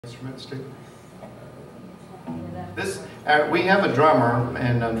Instruments too. We have a drummer,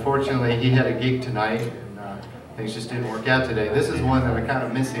 and unfortunately he had a gig tonight, and things just didn't work out today. This is one that I kind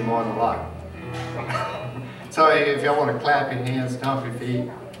of miss him on a lot. So if y'all want to clap your hands, stomp your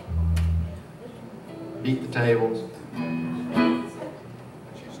feet, beat the tables. I'm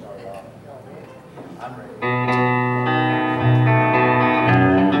ready.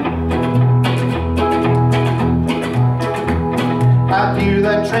 I hear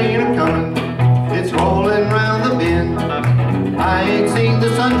that train a-comin', it's rollin' round the bend. I ain't seen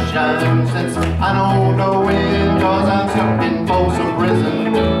the sunshine since I don't know when, 'cause I'm stuck in Folsom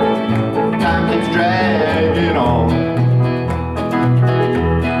prison. Time keeps dragging on,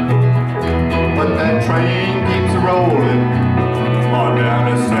 but that train keeps rollin' on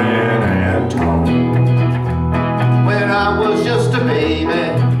down to San Antonio. When I was just a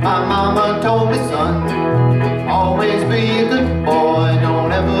baby, my mama told me, son, always be a good boy,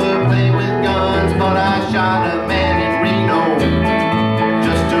 don't ever play with guns. But I shot a man in Reno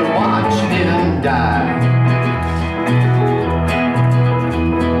just to watch him die.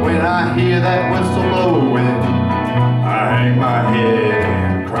 When I hear that whistle blowing, I hang my head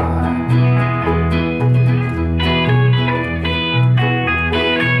and cry.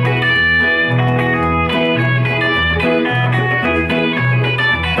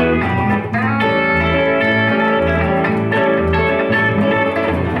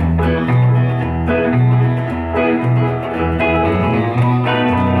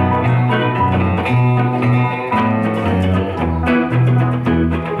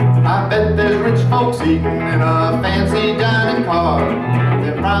 Folks eating in a fancy dining car,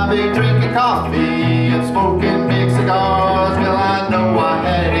 they're probably drinking coffee and smoking big cigars. Well, I know I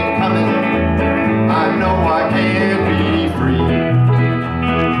had it coming, I know I can't be free,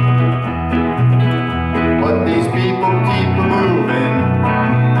 but these people keep moving,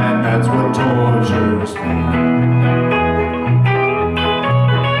 and that's what tortures me.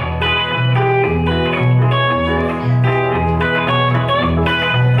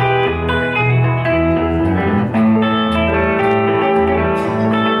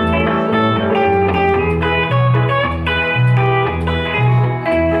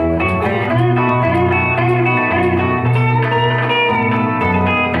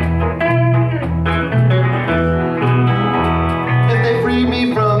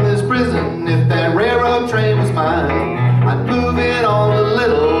 If that railroad train was mine, I'd move it on a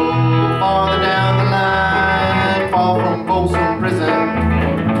little farther down the line, far from Folsom prison.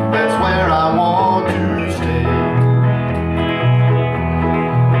 That's where I want to stay.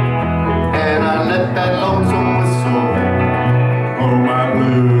 And I let that lonesome whistle blow my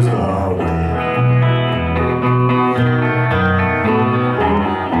blues away.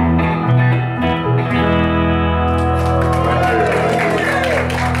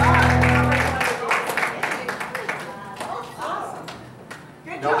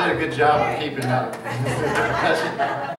 Y'all did a good job of keeping up.